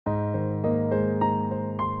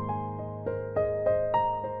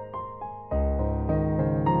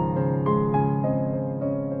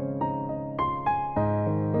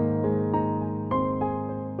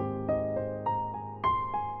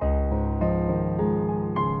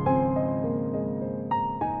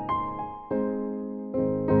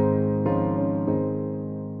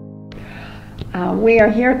We are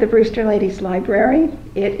here at the Brewster Ladies Library.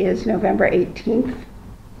 It is November 18th,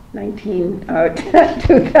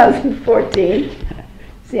 2014.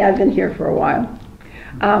 See, I've been here for a while.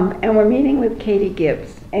 And we're meeting with Katie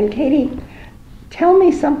Gibbs. And Katie, tell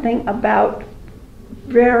me something about,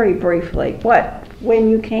 very briefly, when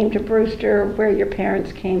you came to Brewster, where your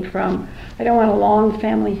parents came from. I don't want a long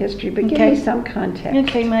family history, but give me some context.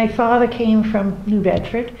 Okay, my father came from New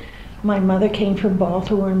Bedford. My mother came from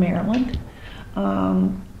Baltimore, Maryland.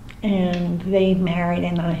 And they married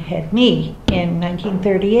and I had me in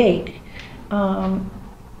 1938.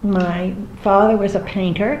 My father was a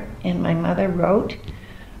painter and my mother wrote.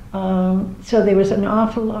 So there was an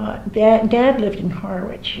awful lot. Dad lived in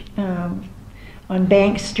Harwich on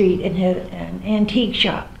Bank Street and had an antique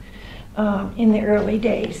shop in the early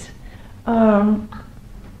days. So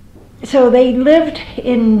they lived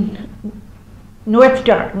in North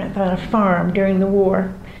Dartmouth on a farm during the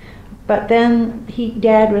war. But then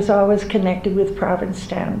Dad was always connected with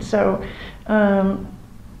Provincetown, so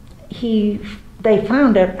they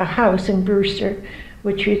found a house in Brewster,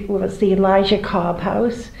 which was the Elijah Cobb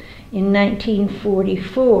House, in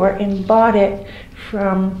 1944, and bought it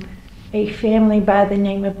from a family by the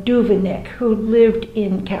name of Duvenick, who lived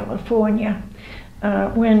in California.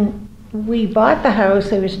 When we bought the house,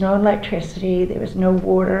 there was no electricity, there was no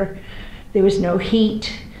water, there was no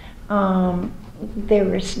heat. There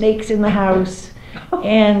were snakes in the house,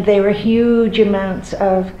 and there were huge amounts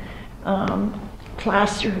of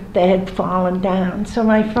plaster that had fallen down. So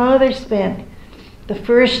my father spent the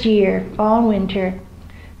first year, all winter,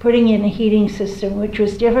 putting in a heating system, which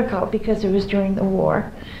was difficult because it was during the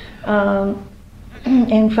war.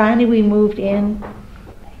 And finally we moved in,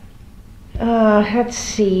 let's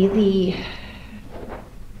see,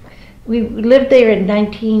 we lived there in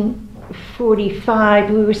 1945.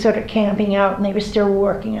 We were sort of camping out and they were still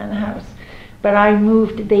working on the house. But I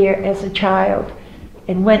moved there as a child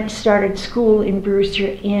and started school in Brewster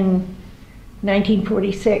in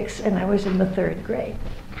 1946, and I was in the 3rd grade.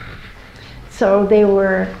 So there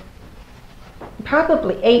were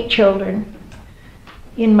probably 8 children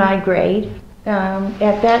in my grade.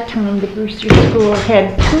 At that time, the Brewster School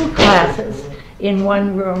had 2 classes in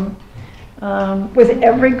one room. Was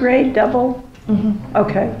every grade double? Mm-hmm.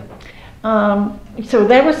 Okay. So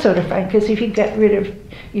that was sort of fun, because if you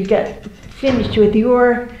got finished with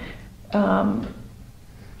your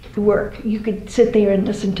work, you could sit there and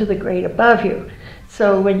listen to the grade above you.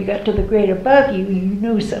 So when you got to the grade above you, you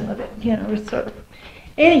knew some of it, sort of.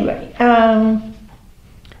 Anyway,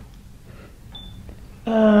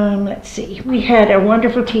 let's see. We had a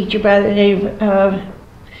wonderful teacher by the name of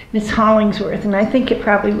Miss Hollingsworth, and I think it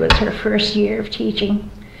probably was her first year of teaching.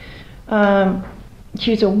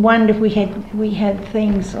 She was a wonderful. We had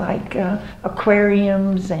things like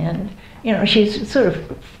aquariums, and she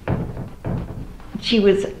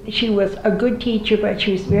was a good teacher, but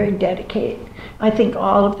she was very dedicated. I think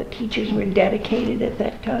all of the teachers were dedicated at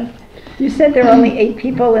that time. You said there were only 8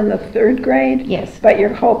 people in the 3rd grade? Yes. But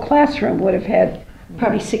your whole classroom would have had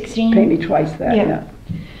probably 16. Maybe twice that. Yeah.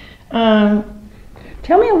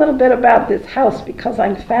 Tell me a little bit about this house, because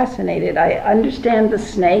I'm fascinated. I understand the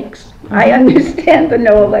snakes. Mm-hmm. I understand the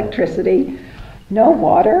no electricity. No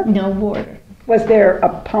water? No water. Was there a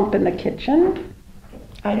pump in the kitchen?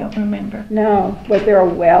 I don't remember. No. Was there a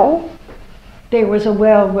well? There was a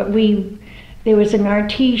well, but there was an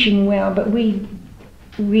artesian well, but we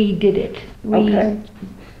redid it. Okay.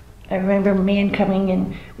 I remember a man coming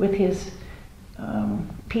in with his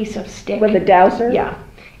piece of stick. With a dowser? Yeah.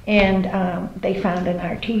 And they found an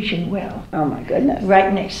artesian well. Oh my goodness.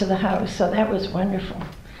 Right next to the house, so that was wonderful.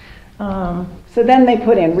 So then they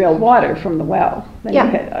put in real water from the well?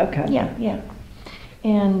 Yeah. Okay. Yeah.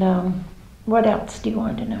 And what else do you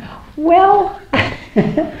want to know? Well,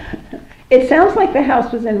 it sounds like the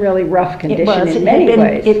house was in really rough condition in many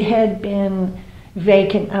ways. It had been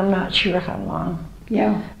vacant, I'm not sure how long.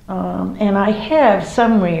 Yeah. And I have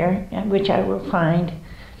somewhere, which I will find,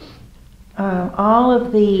 all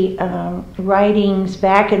of the writings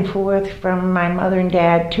back and forth from my mother and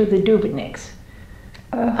dad to the Dubenicks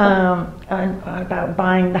about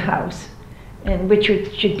buying the house, and which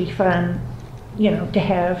should be fun, to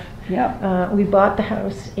have. Yeah. We bought the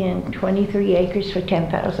house in 23 acres for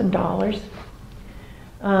 $10,000.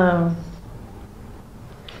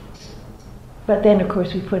 But then, of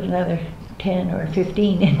course, we put another 10 or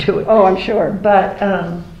 15 into it. Oh, I'm sure. But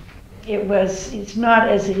it's not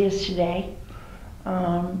as it is today.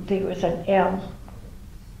 There was an L,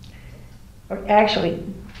 or actually,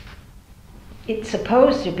 it's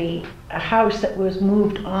supposed to be a house that was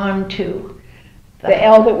moved on to the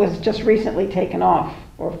L that was just recently taken off.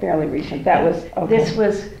 or fairly recent? That was, okay. This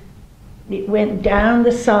was, it went down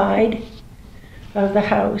the side of the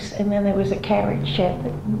house, and then there was a carriage shed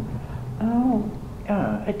that,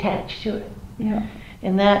 attached to it. Yeah.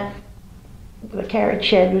 And that, the carriage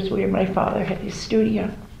shed was where my father had his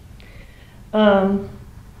studio. So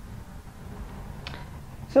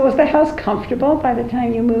was the house comfortable by the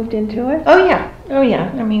time you moved into it? Oh yeah.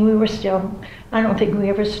 I mean, we were still, I don't think we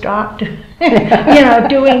ever stopped,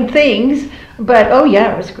 doing things. But oh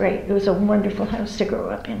yeah, it was great. It was a wonderful house to grow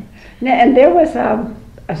up in. Now, and there was a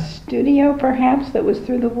studio perhaps that was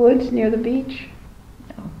through the woods near the beach?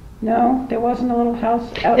 No, there wasn't a little house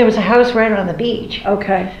out? There was a house right on the beach.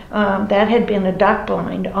 Okay. That had been a duck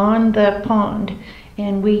blind on the pond,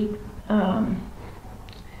 and we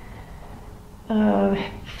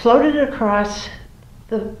floated it across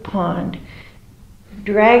the pond,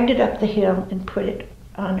 dragged it up the hill, and put it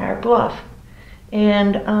on our bluff.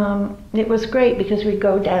 And it was great because we'd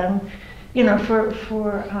go down, for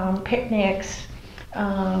picnics,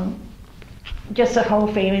 just the whole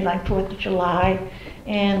family, like 4th of July,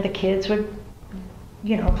 and the kids would,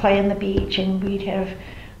 play on the beach, and we'd have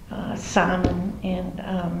salmon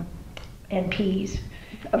and peas.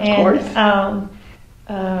 Of course.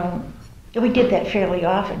 We did that fairly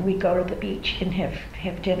often. We'd go to the beach and have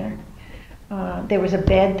dinner. There was a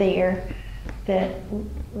bed there that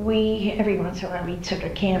every once in a while, we'd sort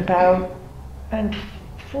of camp out.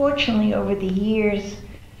 Unfortunately, over the years,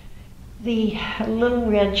 the Little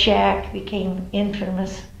Red Shack became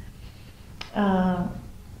infamous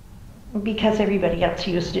because everybody else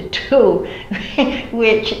used it too,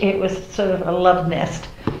 which it was sort of a love nest,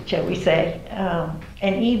 shall we say.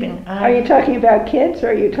 And even Are you talking about kids, or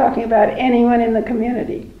are you talking about anyone in the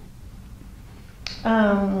community?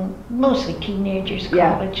 Mostly teenagers,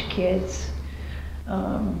 college kids.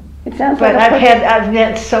 It sounds but like I've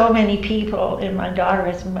met so many people, and my daughter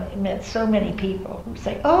has met so many people who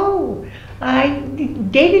say, "Oh, I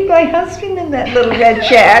dated my husband in that Little Red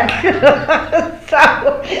Shack."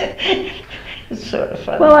 So it's sort of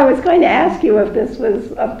fun. Well, I was going to ask you if this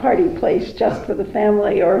was a party place just for the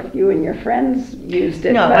family, or if you and your friends used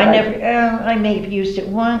it. No, I never. I may have used it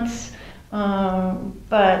once,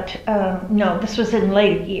 but no, this was in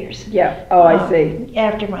later years. Yeah. Oh, I see.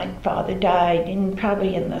 After my father died,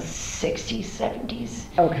 probably in the 60s, 70s.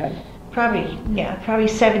 Okay. Probably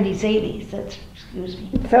 70s, 80s. Excuse me.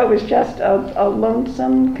 So it was just a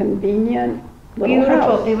lonesome, convenient little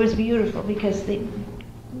house. It was beautiful because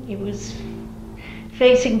it was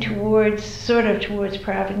facing towards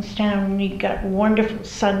Provincetown, and you got wonderful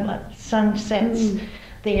sunsets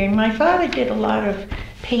there. And my father did a lot of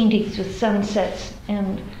paintings with sunsets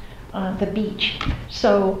and the beach.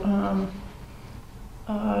 So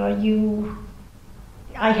I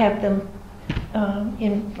have them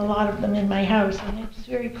in a lot of them in my house, and it's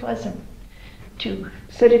very pleasant too.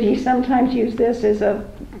 So did he sometimes use this as a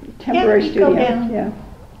temporary he'd studio? Go down yeah.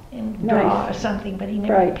 And draw or something, but he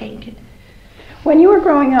never painted. When you were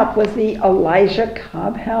growing up, was the Elijah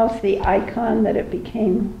Cobb House the icon that it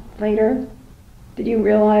became later? Did you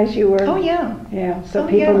realize you were? Oh yeah. Yeah. So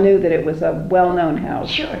people knew that it was a well-known house.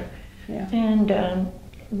 Sure. Yeah. And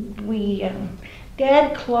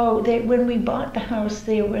Dad closed. When we bought the house,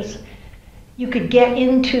 you could get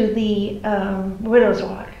into the widow's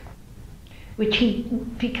walk, which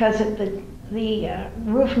because the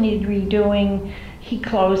roof needed redoing, he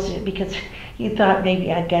closed it because he thought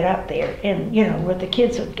maybe I'd get up there, and where the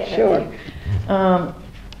kids would get up there.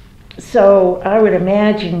 So I would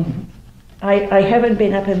imagine, I haven't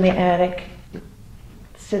been up in the attic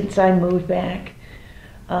since I moved back,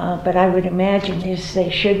 but I would imagine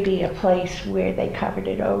there should be a place where they covered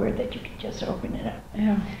it over that you could just open it up.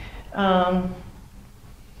 Yeah.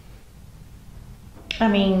 I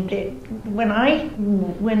mean, when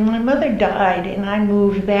my mother died and I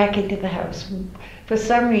moved back into the house, for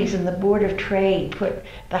some reason the Board of Trade put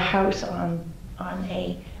the house on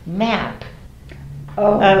a map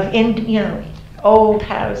of old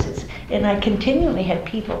houses, and I continually had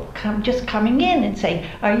people coming in and saying,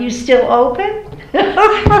 "Are you still open?"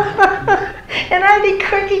 And I'd be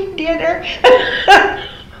cooking dinner.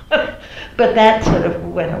 But that sort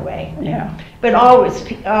of went away. Yeah. But always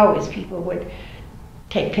people would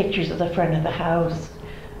take pictures of the front of the house.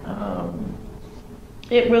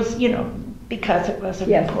 It was, because it was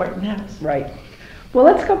an important house. Right. Well,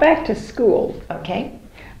 let's go back to school. Okay.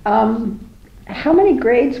 How many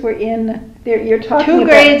grades were in there? You're talking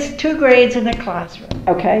about two grades in a classroom.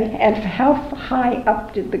 Okay. And how high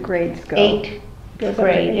up did the grades go? 8th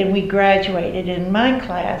grade, and we graduated. And my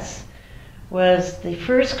class was the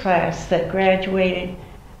first class that graduated.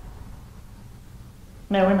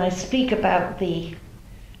 Now, when I speak about the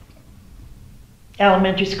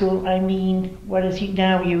elementary school, I mean what is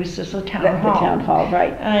now used as the town hall. The town hall,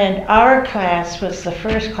 right. And our class was the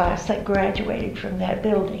first class that graduated from that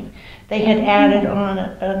building. They had added on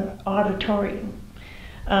an auditorium.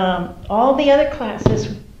 All the other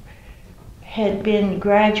classes had been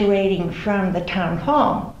graduating from the town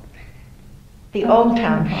hall, the old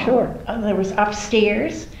town hall. Sure. There was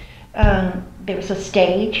upstairs, there was a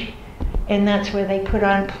stage, and that's where they put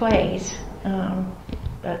on plays.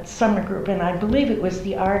 That summer group, and I believe it was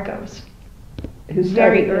the Argos. Who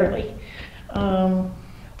Very started there. early.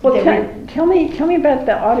 Well, tell me about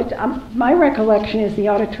the auditorium. My recollection is the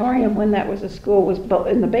auditorium, when that was a school, was built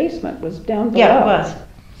in the basement, was down below. Yeah, it was.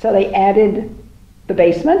 So they added the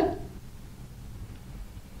basement?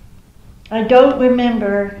 I don't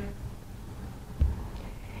remember.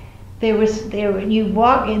 You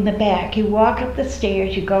walk in the back, you walk up the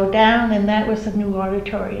stairs, you go down, and that was the new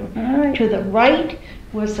auditorium. All right. To the right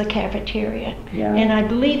was the cafeteria. Yeah. And I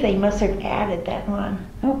believe they must have added that one.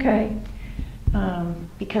 Okay.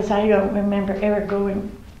 Because I don't remember ever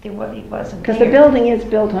going there. What it wasn't Because there. the building is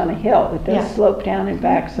built on a hill. It does Yeah. slope down and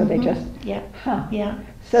back, so they Mhm. just, Yeah, huh. yeah.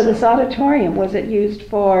 So this auditorium, was it used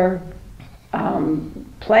for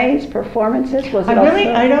plays, performances? Was it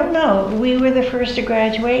I don't know. We were the first to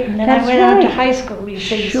graduate, and then That's I went on to right. high school, you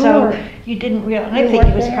see, Sure. so you didn't realize. I You think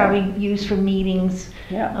weren't it was there. probably used for meetings.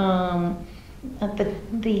 Yeah. At the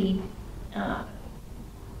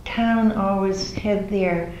town always had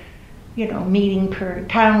their, meeting per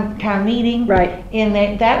town meeting. Right.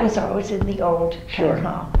 And that was always in the old Sure. town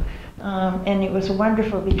hall. And it was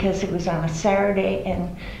wonderful because it was on a Saturday,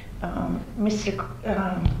 and Mr.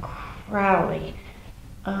 Crowley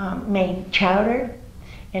made chowder,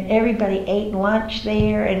 and everybody ate lunch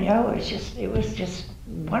there, and it was just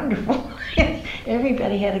wonderful.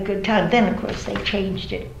 Everybody had a good time. Then of course they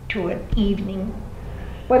changed it to an evening.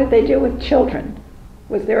 What did they do with children?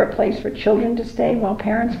 Was there a place for children to stay while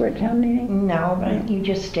parents were at town meeting? No, but you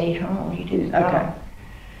just stayed home. You didn't Okay.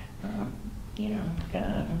 go.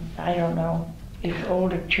 I don't know if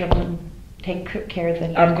older children take care of the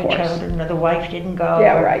Of younger course. children, or the wife didn't go.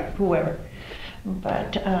 Yeah, or right. Whoever.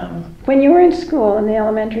 But When you were in school, in the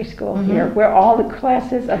elementary school here, Mhm. were all the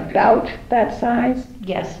classes about that size?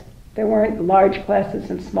 yes. There weren't large classes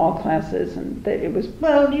and small classes, and that it was,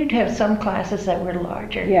 Well, you'd have some classes that were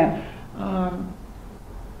larger. yeah.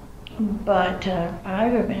 But I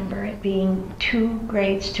remember it being 2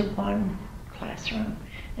 grades to 1 classroom,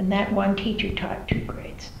 and that one teacher taught 2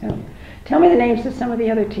 grades. Yeah. Tell me the names of some of the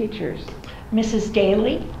other teachers. Mrs.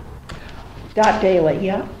 Daly. Dot Daly.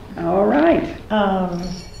 Yeah. All right.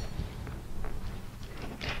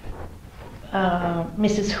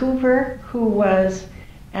 Mrs. Hoover, who was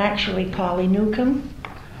actually Polly Newcomb.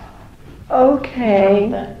 Okay.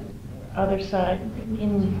 From the other side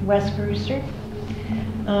in West Brewster.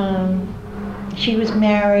 She was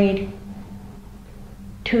married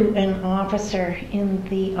to an officer in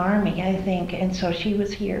the Army, I think, and so she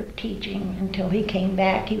was here teaching until he came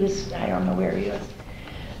back. I don't know where he was.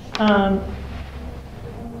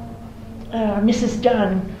 Mrs.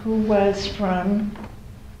 Dunn, who was from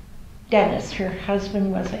Dennis. Her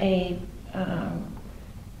husband was a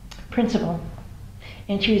principal,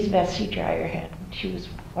 and she was Bessie Dryerhead. She was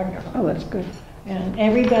wonderful. Oh, that's good. And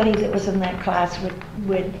everybody that was in that class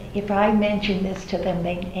would, if I mentioned this to them,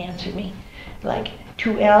 they'd answer me like,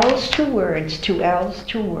 2 L's, 2 words, 2 L's,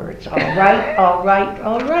 2 words. All right, all right,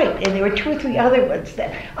 all right. And there were 2 or 3 other ones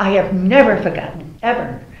that I have never forgotten,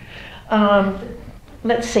 ever.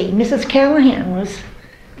 Let's see, Mrs. Callahan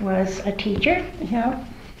was a teacher. Yeah.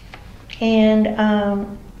 And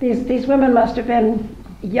These women must have been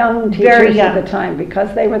young Very teachers young. at the time,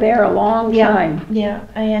 because they were there a long time. yeah,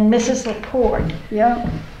 and Mrs. Laporte. Yeah.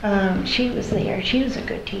 She was there. She was a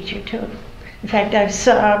good teacher too. In fact, I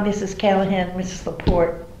saw Mrs. Callahan and Mrs.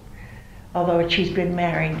 Laporte, although she's been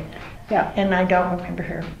married, Yeah. and I don't remember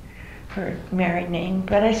her married name,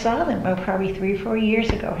 but I saw them probably 3 or 4 years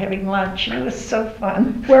ago having lunch, and it was so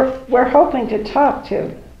fun. We're hoping to talk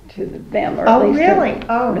to them, or at Oh, least to really?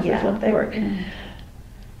 Oh, Mrs. yeah. They were, Laporte.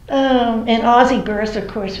 and Ozzie Burst, of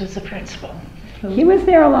course, was the principal. He was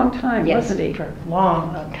there a long time, Yes, wasn't he? for a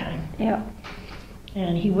long, long time. Yeah.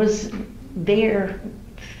 And he was there,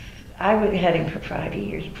 I had him for 5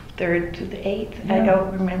 years, 3rd to the 8th. I Yeah.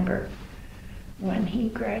 don't remember when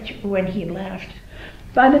he left.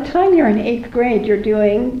 By the time you're in 8th grade, you're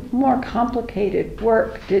doing more complicated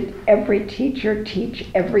work. Did every teacher teach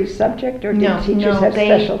every subject, or did teachers have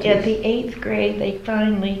specialties? At the 8th grade, they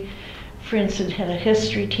finally, for instance, had a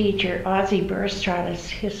history teacher. Ozzie Burst taught us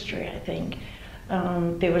history, I think.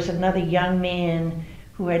 There was another young man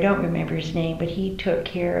who I don't remember his name, but he took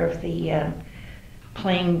care of the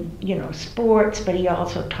playing, sports, but he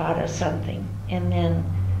also taught us something. And then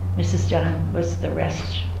Mrs. Dunn was the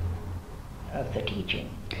rest of the teaching.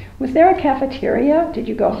 Was there a cafeteria? Did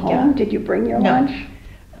you go home? Yeah. Did you bring your No. lunch?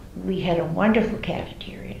 We had a wonderful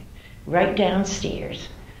cafeteria right downstairs.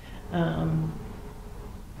 And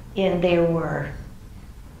there were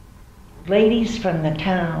ladies from the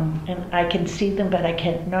town, and I can see them, but I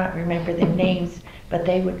cannot remember their names, but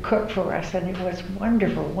they would cook for us, and it was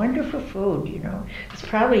wonderful, wonderful food, It was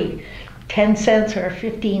probably 10 cents or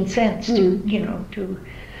 15 cents to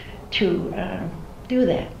do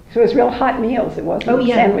that. So it was real hot meals. It wasn't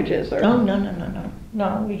sandwiches or... Oh, no.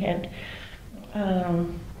 No, we had,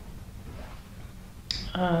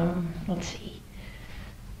 let's see.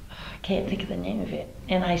 I can't think of the name of it,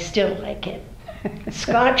 and I still like it.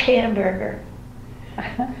 Scotch hamburger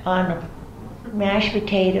on mashed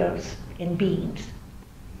potatoes and beans.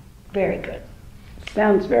 Very good.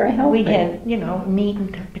 Sounds very healthy. We had, meat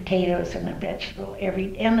and potatoes and a vegetable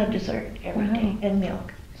and a dessert every day, and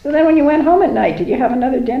milk. So then when you went home at night, did you have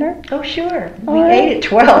another dinner? Oh, sure. All We right. ate at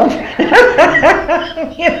 12.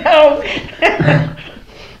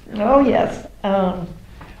 Oh, yes.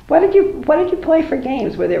 What did you play for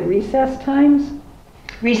games? Were there recess times?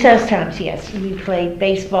 Recess times, yes. We played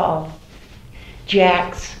baseball,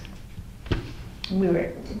 jacks. We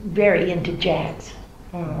were very into jacks.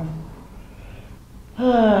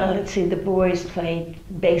 Let's see, the boys played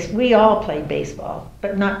we all played baseball,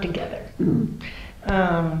 but not together.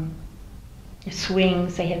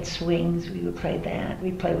 Swings, they had swings, we would play that.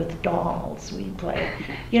 We'd play with dolls, we'd play,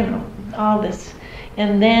 all this.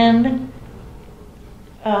 And then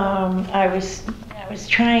I was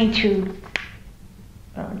trying to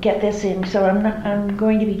get this in, so I'm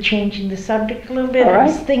going to be changing the subject a little bit. All right. I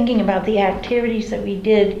was thinking about the activities that we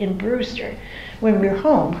did in Brewster when we were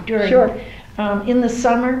home during. Sure. In the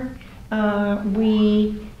summer,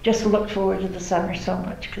 we just looked forward to the summer so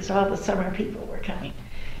much because all the summer people were coming.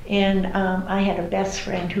 And I had a best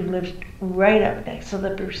friend who lived right up next to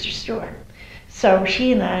the Brewster store. So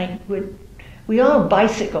she and I we all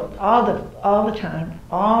bicycled all the time,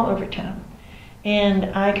 all over town. And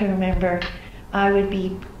I can remember I would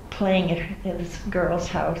be playing at this girl's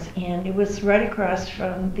house, and it was right across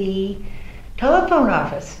from the telephone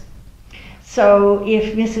office. So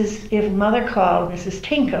if Mother called Mrs.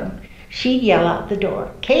 Tinkham, she'd yell out the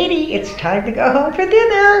door, "Katie, it's time to go home for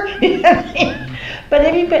dinner." But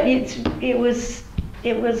everybody, it was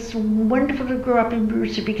wonderful to grow up in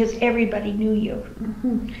Brewster because everybody knew you,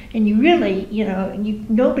 and you really,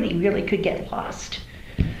 nobody really could get lost.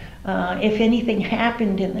 If anything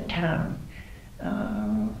happened in the town,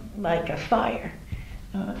 like a fire,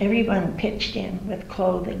 everyone pitched in with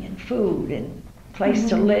clothing and food and place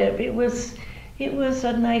to live. It was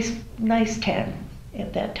a nice town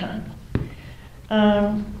at that time.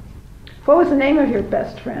 What was the name of your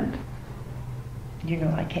best friend?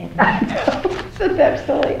 I can't. So that's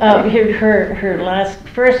silly. Her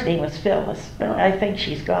first name was Phyllis, but I think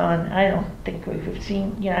she's gone. I don't think we've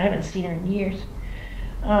seen. I haven't seen her in years.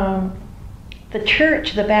 The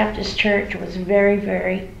church, the Baptist Church, was very,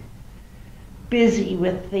 very busy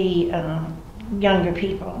with the younger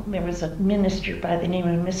people. There was a minister by the name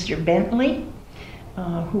of Mr. Bentley,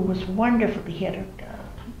 who was wonderful. He had a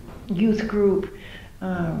youth group.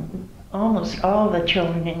 Almost all the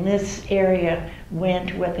children in this area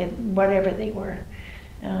went with it, whatever they were.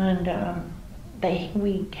 And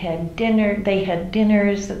we had dinner. They had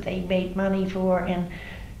dinners that they made money for, and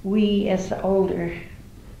we, as the older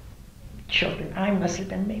children, I must have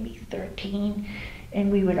been maybe 13,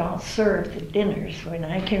 and we would all serve the dinners. When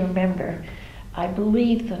I can remember, I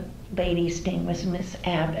believe the lady's name was Miss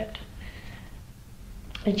Abbott,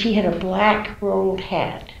 and she had a black rolled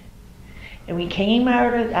hat. And I came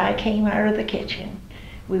out of the kitchen.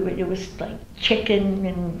 It was like chicken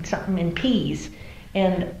and something and peas,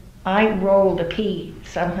 and I rolled a pea.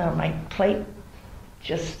 Somehow my plate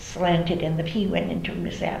just slanted, and the pea went into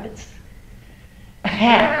Miss Abbott's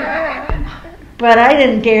hat. But I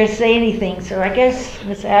didn't dare say anything, so I guess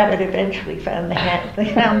Miss Abbott eventually found the hat. They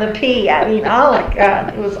found the pea. I mean, oh my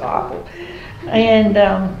God, it was awful. And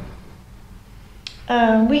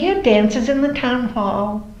we had dances in the town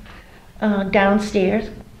hall. Downstairs.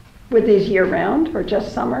 Were these year-round or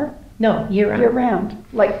just summer? No, year-round. Year-round,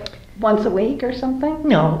 like once a week or something?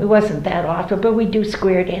 No, it wasn't that often, but we do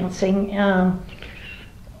square dancing.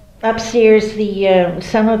 Upstairs,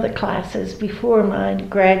 some of the classes before mine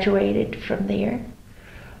graduated from there.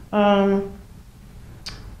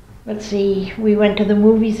 Let's see, we went to the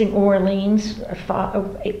movies in Orleans.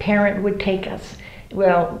 A parent would take us.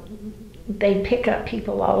 Well, they pick up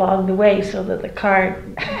people along the way so that the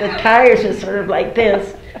tires are sort of like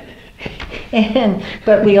this.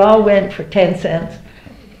 But we all went for 10 cents.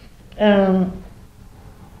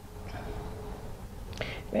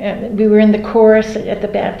 We were in the chorus at the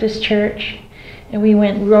Baptist Church, and we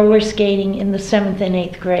went roller skating in the 7th and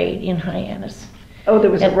 8th grade in Hyannis. Oh,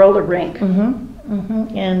 there was a roller rink.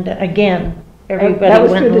 And again, everybody that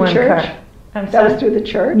was went through in the one church? car. That was through the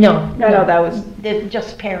church? No, no, that was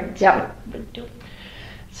just parents. Yeah.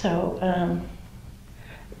 So,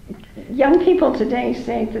 young people today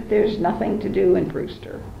say that there's nothing to do in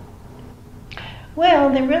Brewster. well,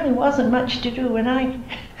 there really wasn't much to do when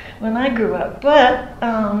I grew up, but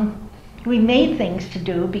we made things to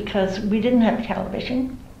do because we didn't have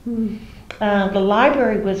television. The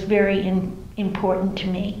library was very important to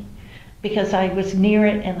me because I was near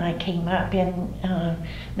it and I came up, and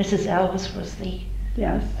Mrs. Ellis was the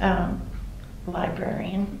Yes.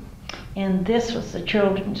 Librarian, and this was the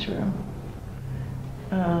children's room.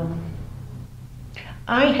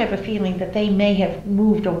 I have a feeling that they may have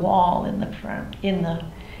moved a wall in the front, in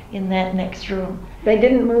that next room, They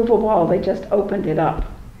didn't move a wall, they just opened it up.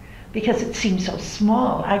 because it seemed so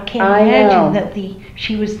small. I can't I imagine know. that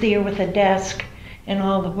she was there with a desk and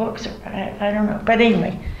all the books. I don't know. But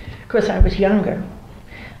anyway, of course I was younger.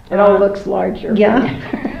 It all looks larger.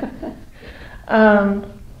 Yeah.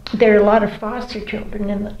 There are a lot of foster children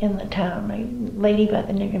in the town. A lady by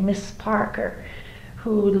the name of Miss Parker,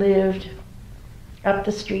 who lived up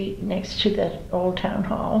the street next to the old town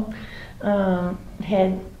hall,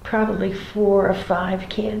 had probably 4 or 5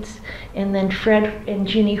 kids. And then Fred and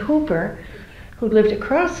Ginny Hooper, who lived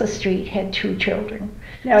across the street, had 2 children.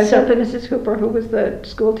 Now, is that the Mrs. Hooper who was the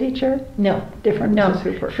school teacher? No. Different No. Mrs.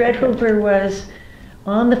 Hooper. Fred Hooper was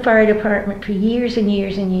on the fire department for years and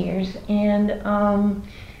years and years, and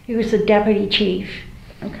he was the deputy chief.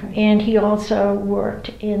 Okay. And he also worked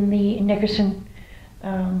in the Nickerson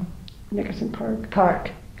Park.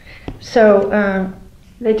 So,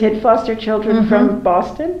 They did foster children from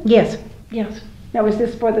Boston? yes. Now, was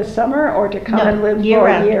this for the summer or to come and live year for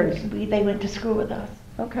round. years? They went to school with us.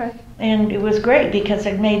 Okay. And it was great because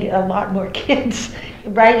it made a lot more kids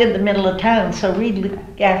right in the middle of town. So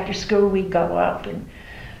after school, we'd go up, and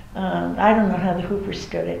I don't know how the Hoopers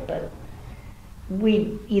stood it, but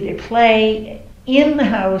we'd either play in the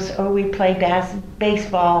house or we'd play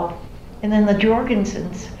baseball. And then the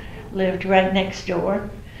Jorgensens lived right next door.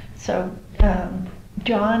 So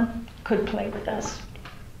John could play with us.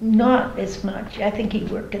 Not as much. I think he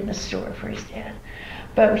worked in the store for his dad.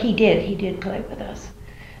 But he did play with us.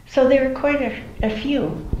 So there were quite a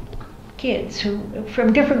few kids who,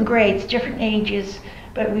 from different grades, different ages,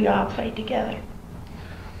 but we all played together.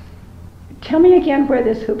 Tell me again where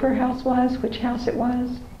this Hooper house was, which house it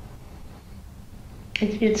was?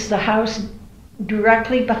 It's the house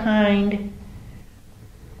directly behind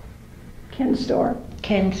Ken's store.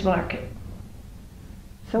 Ken's Market.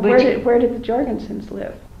 So where did the Jorgensens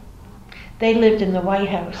live? They lived in the White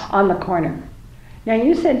House. On the corner. Now,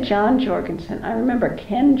 you said John Jorgensen. I remember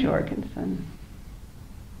Ken Jorgensen.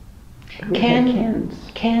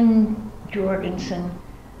 Ken Jorgensen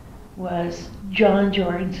was John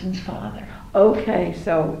Jorgensen's father. Okay,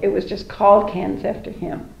 so it was just called Ken's after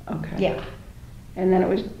him. Okay. Yeah. And then it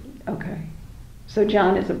was, okay. So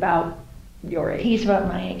John is about your age. He's about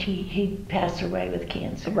my age. He passed away with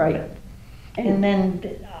cancer. Right. And then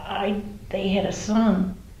they had a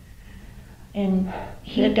son, and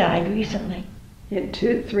he died recently. He had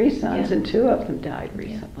 3 sons, Yeah. and 2 of them died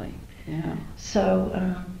recently. Yeah.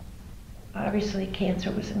 So obviously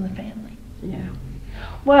cancer was in the family. Yeah.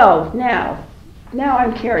 Well, now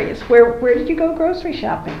I'm curious. Where did you go grocery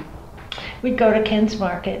shopping? We'd go to Ken's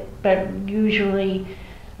Market, but usually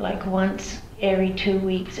like once every 2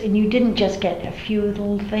 weeks. And you didn't just get a few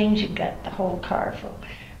little things, you got the whole car full.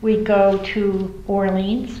 We'd go to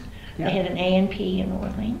Orleans. Yeah. They had an A&P in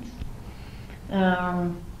Orleans.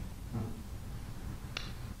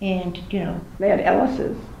 And, They had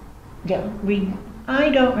Ellis's. yeah, I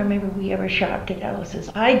don't remember we ever shopped at Ellis's.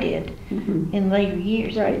 I did in later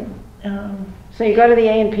years. Right. So you go to the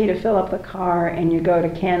A&P to fill up the car, and you go to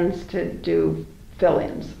Ken's to do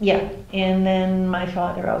fill-ins. Yeah, and then my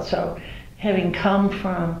father also, having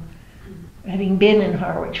been in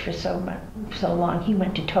Harwich for so long, he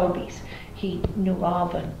went to Toby's. He knew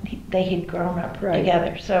they had grown up Right.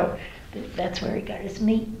 together, so that's where he got his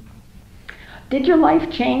meat. Did your life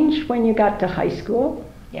change when you got to high school?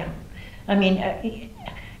 Yeah, I mean,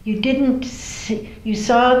 you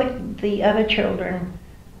saw the other children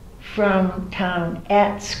from town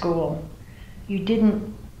at school.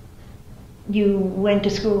 You went to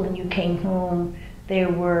school and you came home. There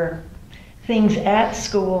were things at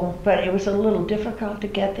school, but it was a little difficult to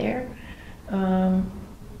get there.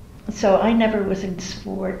 So I never was in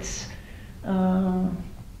sports.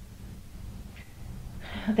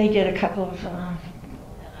 They did a couple of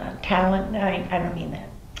talent, I don't mean that,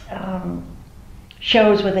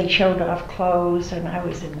 shows where they showed off clothes, and I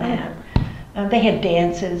was in that. They had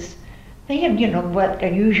dances. They had, what a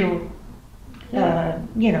usual,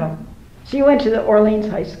 So you went to the Orleans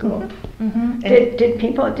High School. Mm-hmm.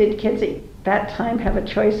 Did kids at that time have a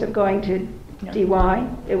choice of going to DY?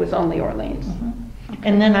 It was only Orleans. Mm-hmm. Okay.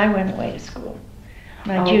 And then I went away to school,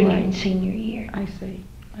 my junior and senior year. I see.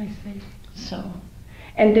 So.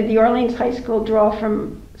 And did the Orleans High School draw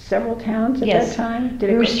from several towns at that time?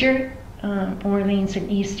 Did Brewster, Orleans, and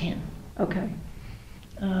East End. Okay.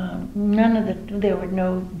 There were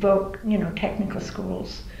no technical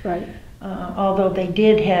schools. Right. Although they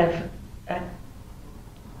did have a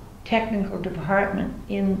technical department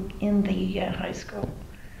in the high school.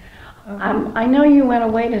 I know you went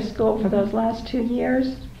away to school for those last 2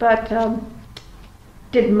 years, but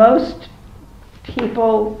did most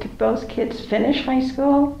kids finish high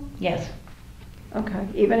school? Yes. Okay,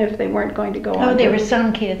 even if they weren't going to go on? Oh, there were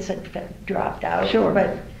some kids that dropped out. Sure.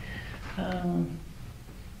 But a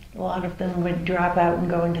lot of them would drop out and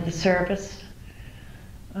go into the service.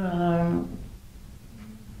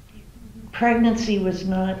 Pregnancy was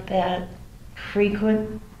not that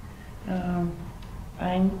frequent.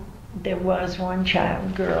 There was one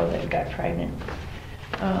girl that got pregnant,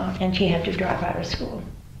 and she had to drop out of school.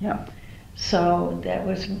 Yeah. So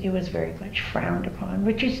it was very much frowned upon,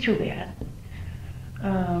 which is too bad,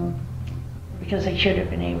 because they should have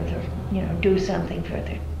been able to, do something for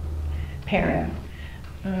their parent.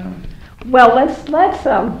 Yeah. Well, let's.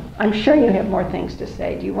 I'm sure you have more things to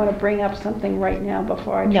say. Do you want to bring up something right now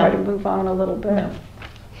before I try to move on a little bit?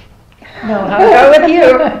 No, I'll go with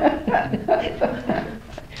you.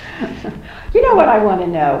 You know what I want to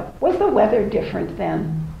know? Was the weather different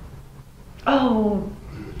then? Oh,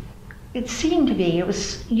 it seemed to be. It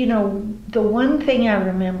was, the one thing I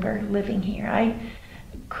remember living here, I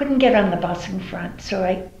couldn't get on the bus in front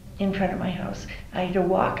of my house. I had to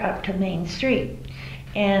walk up to Main Street.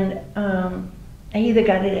 And I either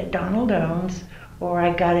got it at Donald Owen's or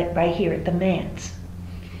I got it right here at the Manse.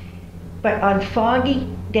 But on foggy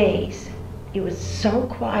days, it was so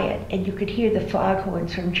quiet, and you could hear the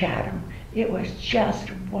foghorns from Chatham. It was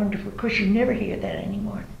just wonderful. Of course, you never hear that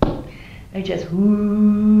anymore. I just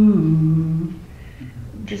whoo,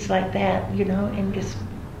 just like that, and just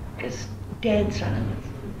dead silence.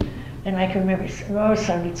 And I can remember, it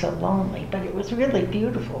sounded so lonely, but it was really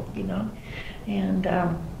beautiful, And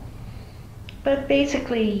but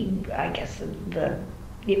basically, I guess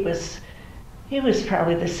it was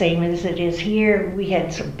probably the same as it is here. We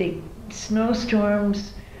had some big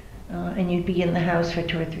snowstorms, and you'd be in the house for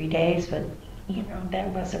 2 or 3 days, but that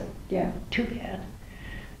wasn't too bad.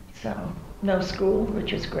 So no school,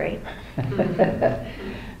 which is great.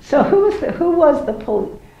 So who was the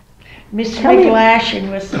police? Mr.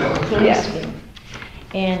 McGlashan was the policeman,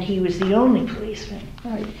 and he was the only policeman.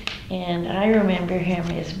 Right. And I remember him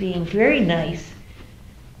as being very nice.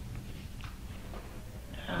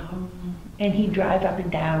 And he'd drive up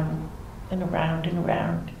and down and around and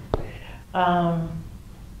around.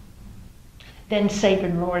 Then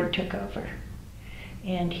Sabin Lord took over,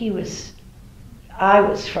 and I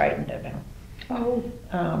was frightened of him. Oh.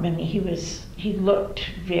 And he looked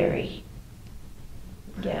very,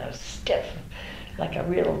 stiff, like a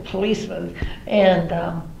real policeman. And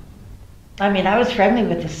I was friendly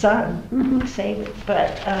with his son, Sabin,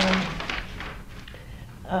 but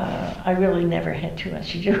I really never had too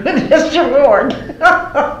much to do with Mr. Lord.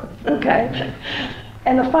 Okay.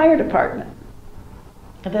 And the fire department?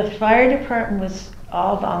 The fire department was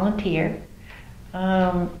all volunteer.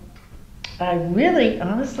 I really,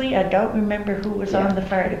 honestly, I don't remember who was on the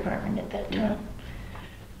fire department at that time.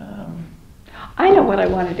 I know what I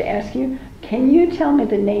wanted to ask you. Can you tell me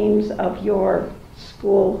the names of your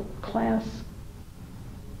school class?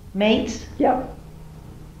 Mates? Yep.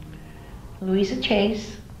 Louisa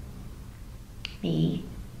Chase, me,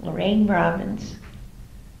 Lorraine Robbins,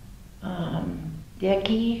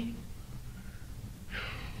 Becky.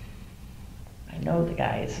 I know the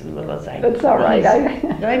guys as well as I. That's all right.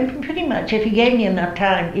 I'm pretty much, if you gave me enough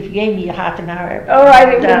time, if you gave me a half an hour. All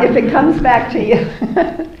right, if it comes back to you.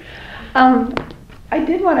 I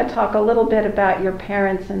did want to talk a little bit about your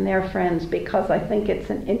parents and their friends, because I think it's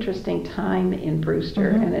an interesting time in Brewster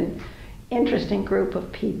and an interesting group of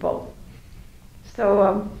people.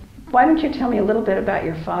 So why don't you tell me a little bit about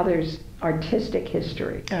your father's artistic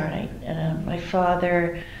history? All right. My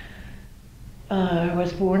father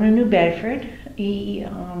was born in New Bedford. He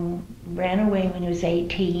ran away when he was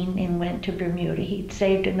 18 and went to Bermuda. He'd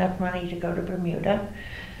saved enough money to go to Bermuda.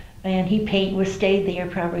 And he stayed there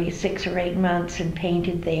probably 6 or 8 months and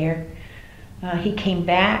painted there. He came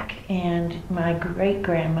back, and my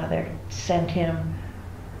great-grandmother sent him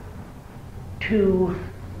to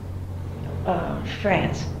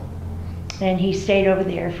France. And he stayed over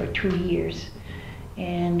there for 2 years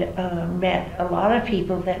and met a lot of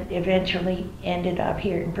people that eventually ended up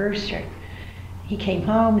here in Brewster. He came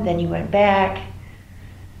home, then he went back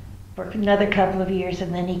for another couple of years,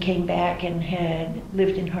 and then he came back and had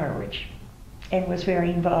lived in Harwich and was very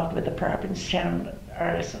involved with the Provincetown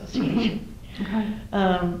Art Association. Okay.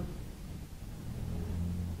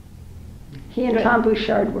 He and Tom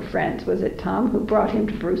Bouchard were friends. Was it Tom who brought him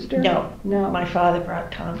to Brewster? No. No. My father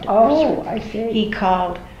brought Tom to Brewster. Oh, I see. He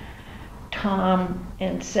called Tom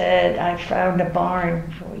and said, "I found a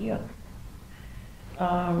barn for you."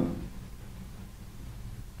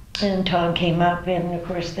 And Tom came up, and of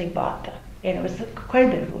course they bought and it was quite a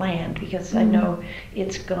bit of land, because I know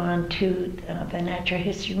it's gone to the Natural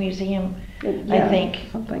History Museum, I think.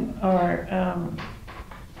 Something. Or,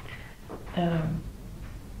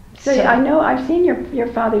 so I know I've seen your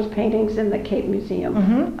father's paintings in the Cape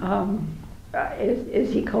Museum.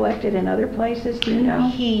 Is he collected in other places? Do you know?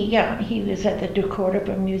 He was at the De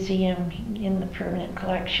Cordoba Museum in the permanent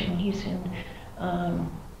collection. He's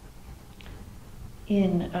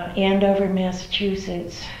in Andover,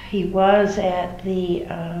 Massachusetts. He was at the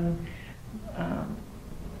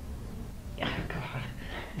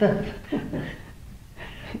the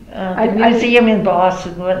museum in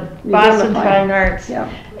Boston, Boston Fine Arts. Yeah.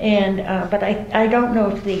 And but I don't know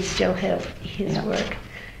if they still have his work.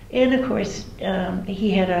 And of course,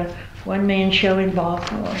 he had a one-man show in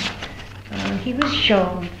Baltimore. He was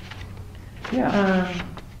shown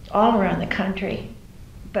all around the country,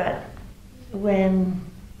 but when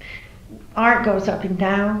art goes up and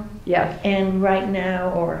down, and right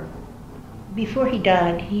now, or before he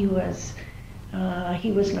died, he was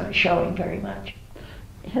not showing very much.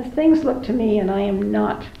 His things look to me, and I am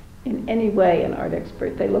not in any way an art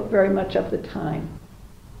expert, they look very much of the time.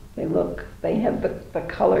 They have the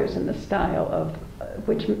colors and the style of,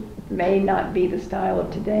 which may not be the style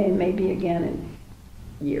of today, and maybe again in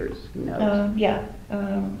years, who knows?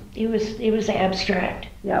 It was abstract.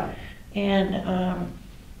 Yeah. And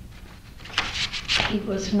he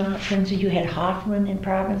was not, for instance, you had Hoffman in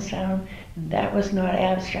Provincetown, and that was not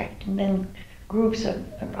abstract. And then groups of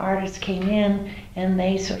artists came in, and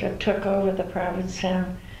they sort of took over the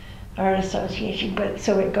Provincetown Art Association. But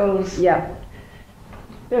so it goes. Yeah.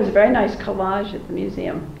 There's a very nice collage at the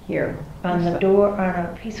museum here. On the door, on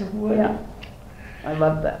a piece of wood. Yeah. I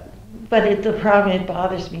love that. But the problem, it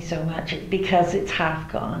bothers me so much because it's half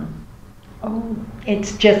gone. Oh.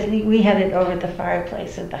 It's just, we had it over the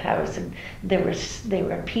fireplace of the house, and there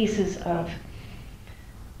were pieces of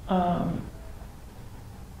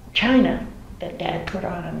china that Dad put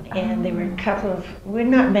on, and there were a couple of, we're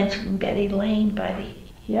not mentioning Betty Lane by the...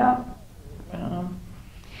 Yeah.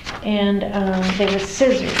 And there were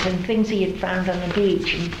scissors and things he had found on the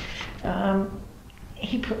beach, and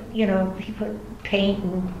he put paint,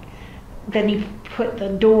 and then he put the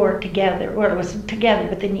door together, or it was together,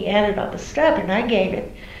 but then he added all the stuff, and I gave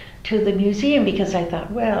it to the museum because I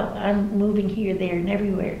thought, well, I'm moving here, there, and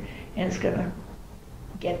everywhere, and it's going to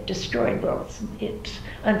get destroyed. Well, it's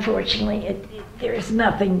unfortunately, there is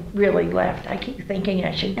nothing really left. I keep thinking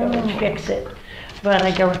I should go and fix it, but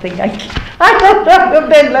I don't think I can. I don't know if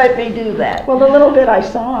they'd let me do that. Well, the little bit I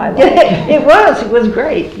saw, I liked it was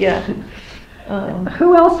great, yeah.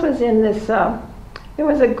 Who else was in this? It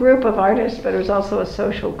was a group of artists, but it was also a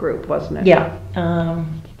social group, wasn't it? Yeah.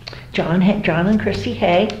 John and Christy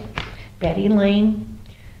Hay, Betty Lane,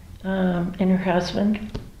 and her husband.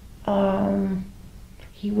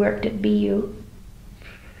 He worked at BU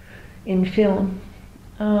in film.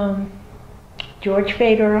 George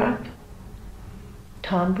Fedorov,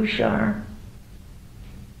 Tom Bouchard.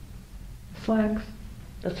 Slacks.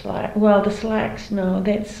 The Slacks, no,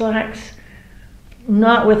 the Slacks,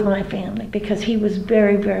 not with my family, because he was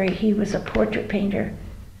he was a portrait painter,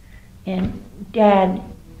 and Dad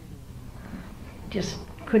just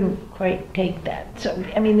couldn't quite take that. So,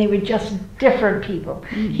 I mean, they were just different people.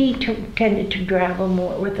 Mm. He tended to travel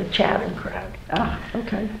more with the Chatham crowd. Ah,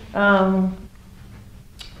 okay.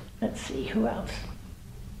 Let's see, who else?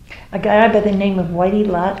 A guy by the name of Whitey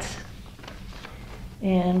Lutz,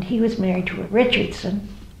 and he was married to a Richardson.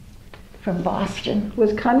 from Boston.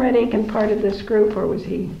 Was Conrad Aiken part of this group, or was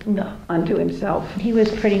he No, unto himself? he was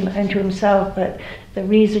pretty much unto himself, but the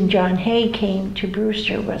reason John Hay came to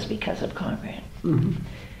Brewster was because of Conrad. Mm-hmm.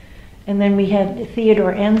 And then we had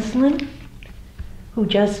Theodore Enslin, who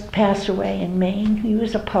just passed away in Maine. He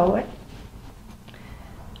was a poet.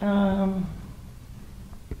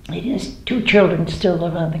 His 2 children still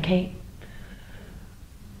live on the Cape.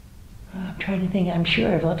 I'm trying to think, I'm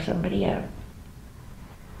sure I've left somebody out.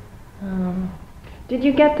 Did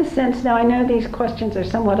you get the sense, now I know these questions are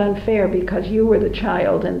somewhat unfair because you were the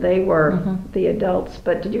child and they were the adults,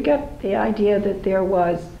 but did you get the idea that there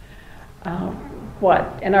was,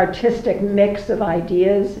 an artistic mix of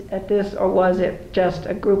ideas at this, or was it just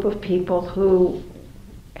a group of people who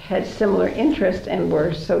had similar interests and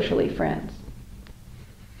were socially friends?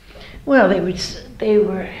 Well,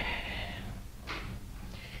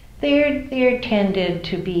 there tended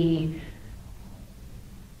to be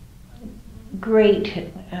great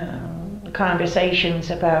conversations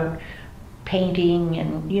about painting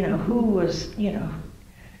and, who was,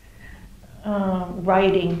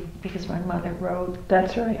 writing, because my mother wrote.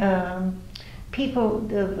 That's right.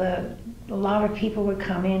 A lot of people would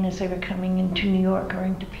come in as they were coming into New York or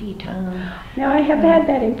into P-Town. Now, I have had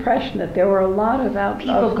that impression that there were a lot of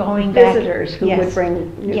people going visitors back, who would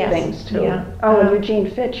bring new things to. Yeah. Oh, and Eugene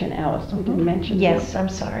Fitch and Alice, we didn't mention Yes, them. I'm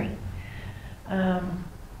sorry.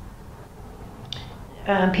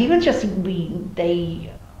 People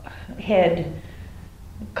they had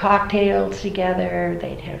cocktails together,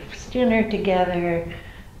 they'd have dinner together,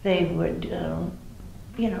 they would,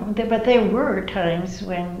 but there were times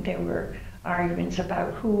when there were arguments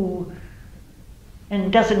about who, and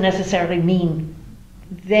it doesn't necessarily mean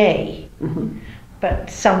they, but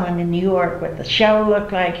someone in New York, what the show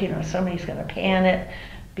looked like, somebody's going to pan it,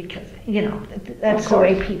 because, that's the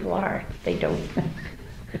way people are. They don't.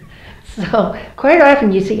 So quite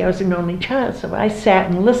often you see I was an only child, so I sat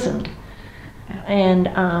and listened. And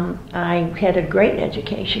I had a great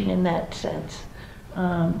education in that sense.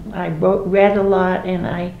 I read a lot,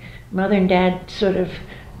 and Mother and Dad sort of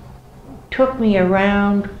took me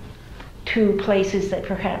around to places that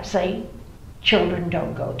perhaps children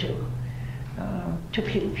don't go to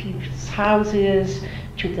people's houses,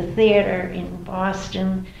 to the theater in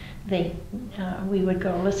Boston. We would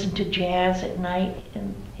go listen to jazz at night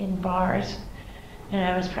in bars, and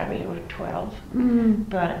I was probably over 12.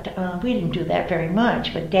 But we didn't do that very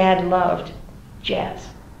much, but Dad loved jazz.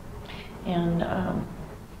 And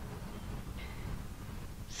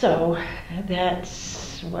so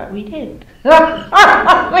that's what we did. We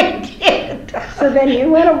did. So then you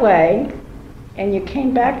went away, and you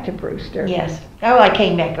came back to Brewster. Yes. Oh, I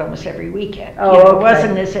came back almost every weekend. Oh, okay. It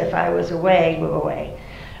wasn't as if I was away,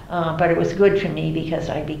 but it was good for me because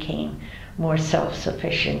I became more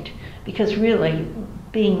self-sufficient. Because really,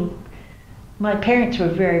 my parents were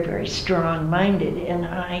very, very strong-minded, and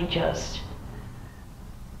I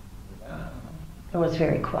was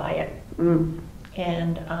very quiet.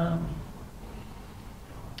 And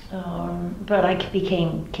but I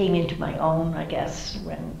came into my own, I guess,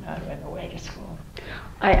 when I went away to school.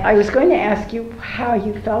 I was going to ask you how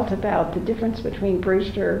you felt about the difference between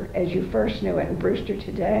Brewster as you first knew it and Brewster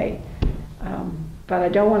today, but I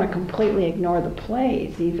don't want to completely ignore the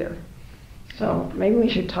plays either. So maybe we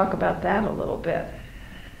should talk about that a little bit.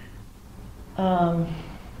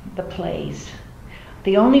 The plays.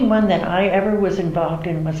 The only one that I ever was involved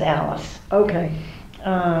in was Alice. Okay.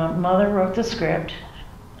 Mother wrote the script.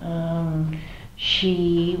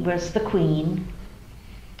 She was the queen.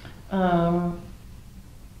 A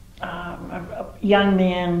young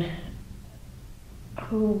man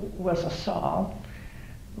who was a Saul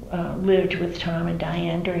lived with Tom and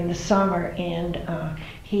Diane during the summer, and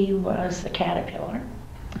he was the caterpillar.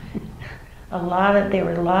 There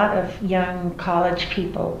were a lot of young college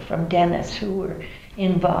people from Dennis who were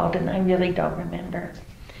involved, and I really don't remember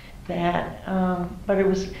that. But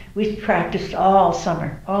we practiced all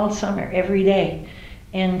summer, every day.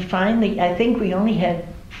 And finally, I think we only had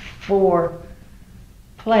 4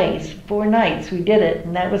 plays, 4 nights. We did it,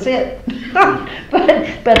 and that was it.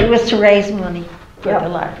 but it was to raise money for the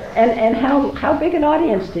library. And how big an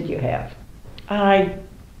audience did you have?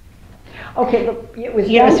 Okay, look, it was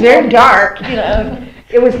very dark,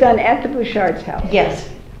 It was done at the Bouchard's house. Yes.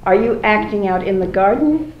 Are you acting out in the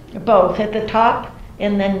garden? Both, at the top,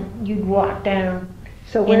 and then you'd walk down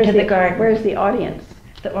into the garden. Where's the audience?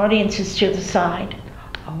 The audience is to the side.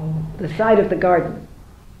 Oh, the side of the garden.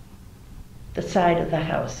 The side of the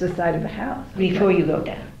house. The side of the house. Before you go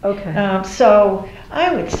down. Okay. So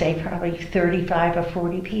I would say probably 35 or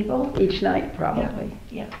 40 people. Each night, probably.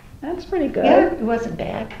 Yeah. That's pretty good. Yeah, it wasn't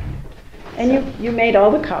bad. And you made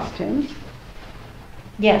all the costumes?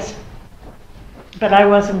 Yes, but I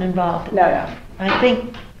wasn't involved. No. I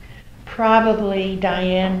think probably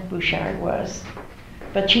Diane Bouchard was,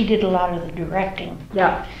 but she did a lot of the directing.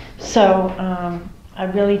 Yeah. So I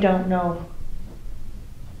really don't know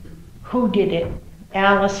who did it.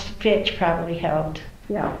 Alice Fitch probably helped.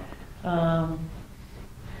 Yeah. Now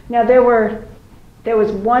there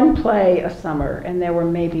was one play a summer, and there were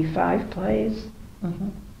maybe 5 plays. Mm-hmm.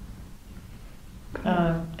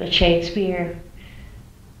 The Shakespeare,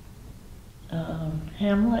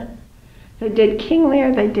 Hamlet. They did King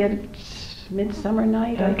Lear. They did Midsummer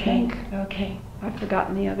Night. I think. Okay. I've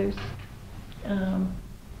forgotten the others.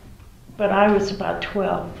 But I was about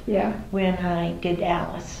 12 Yeah. when I did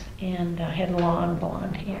Alice, and I had long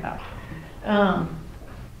blonde hair.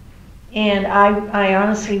 And I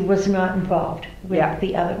honestly was not involved with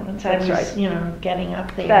the other ones. That's I was, right. getting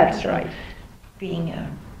up there. That's right. Being,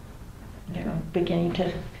 beginning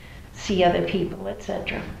to see other people,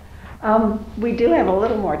 etc. We do have a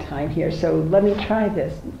little more time here, so let me try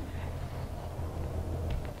this.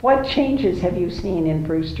 What changes have you seen in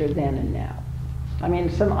Brewster then and now? I mean,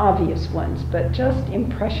 some obvious ones, but just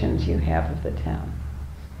impressions you have of the town.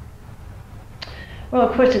 Well,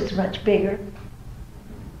 of course, it's much bigger.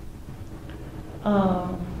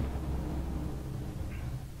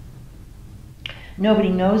 Nobody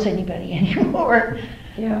knows anybody anymore.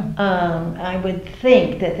 Yeah. I would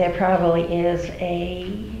think that there probably is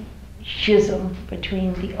a schism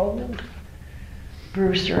between the old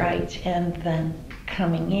Brewsterites and then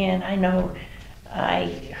coming in. I know I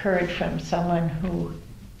heard from someone who,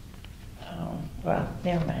 well,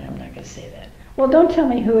 never mind, I'm not going to say that. Well, don't tell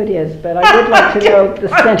me who it is, but I would like to know the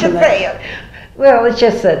sentiment. Well, it's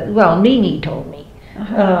just that, Nene told me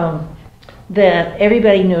that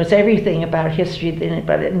everybody knows everything about history,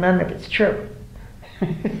 but none of it's true.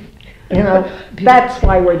 That's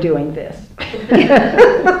why we're doing this.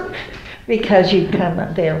 Because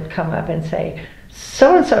they'll come up and say,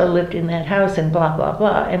 so-and-so lived in that house and blah, blah,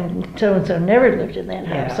 blah, and so-and-so never lived in that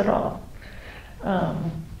house at all.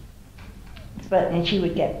 And she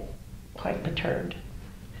would get quite perturbed.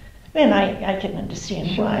 And I can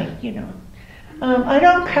understand why, I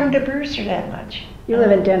don't come to Brewster that much. You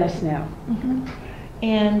live in Dennis now. Mm-hmm.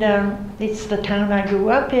 And it's the town I grew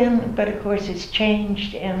up in, but of course it's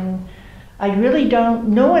changed, and I really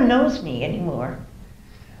no one knows me anymore.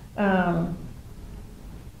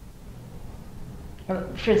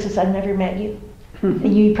 For instance, I've never met you.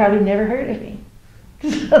 And you probably never heard of me.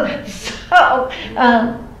 So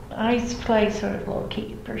I play sort of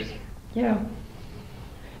low-key person. Yeah.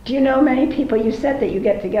 Do you know many people? You said that you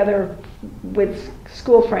get together with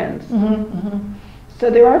school friends. Mm-hmm, mm-hmm. So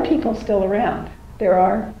there are people still around. There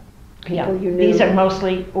are people you knew. These are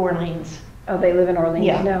mostly Orleans. Oh, they live in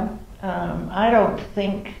Orleans now?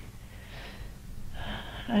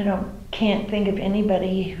 Can't think of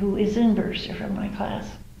anybody who is in Brewster from my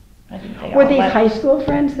class. I think they were these high school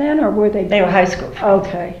friends then, or were they? They were high school friends.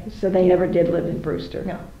 Okay, so they never did live in Brewster.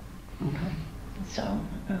 No. Okay. So,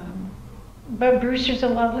 but Brewster's a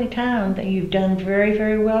lovely town. That you've done very,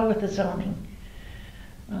 very well with the zoning.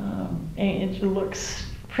 And it looks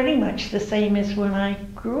pretty much the same as when I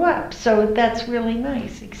grew up. So that's really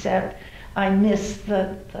nice, except I miss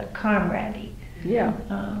the camaraderie. Yeah.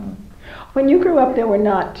 When you grew up, there were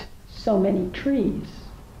not so many trees.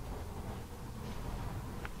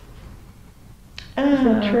 Is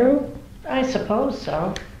that true? I suppose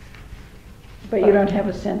so. But you don't have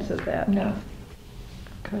a sense of that? No.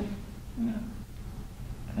 Okay. No.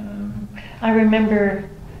 I remember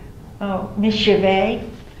Miss Gervais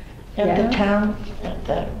at the town,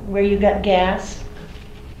 where you got gas.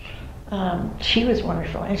 She was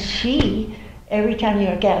wonderful. And she, every time you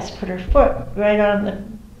got gas, put her foot right on the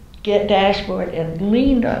dashboard and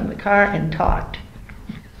leaned on the car and talked.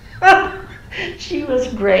 She was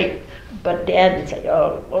great. But Dad would say,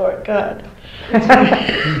 "Oh, Lord God."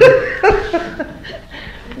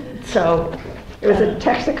 So it was a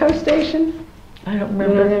Texaco station? I don't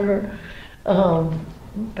remember.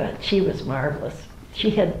 But she was marvelous.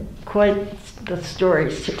 She had quite the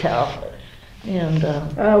stories to tell. And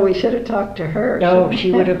we should have talked to her. Oh,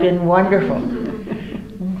 she would have been wonderful.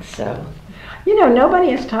 So,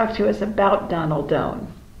 nobody has talked to us about Donald Doan.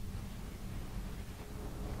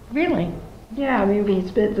 Really? Yeah, I mean,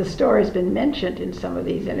 the story's been mentioned in some of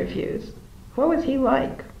these interviews. What was he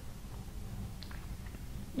like?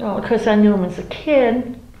 Well, of course, I knew him as a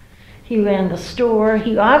kid. He ran the store.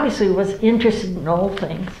 He obviously was interested in old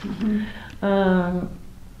things. Mm-hmm.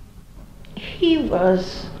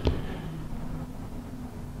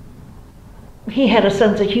 he had a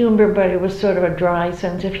sense of humor, but it was sort of a dry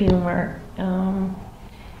sense of humor.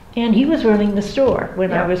 And he was running the store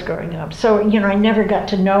when I was growing up. So, you know, I never got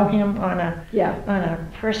to know him on a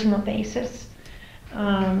personal basis.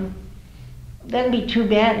 That'd be too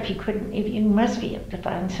bad if you couldn't, if you must be able to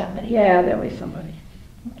find somebody. Yeah, there'll be somebody.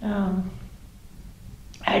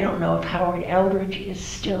 I don't know if Howard Eldridge is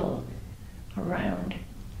still around.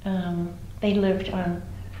 They lived on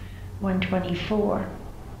 124.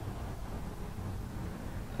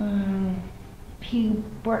 He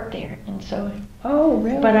worked there, and so. Oh,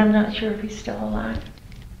 really? But I'm not sure if he's still alive.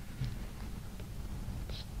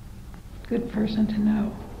 Good person to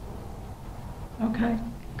know. Okay,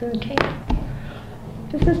 good. Okay.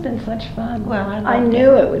 This has been such fun. Well, I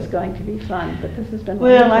knew it was going to be fun, but this has been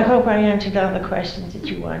Well, I wonderful. hope I answered all the questions that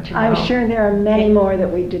you want to know. I'm sure there are many more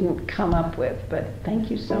that we didn't come up with, but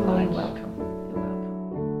thank you so You're much. welcome.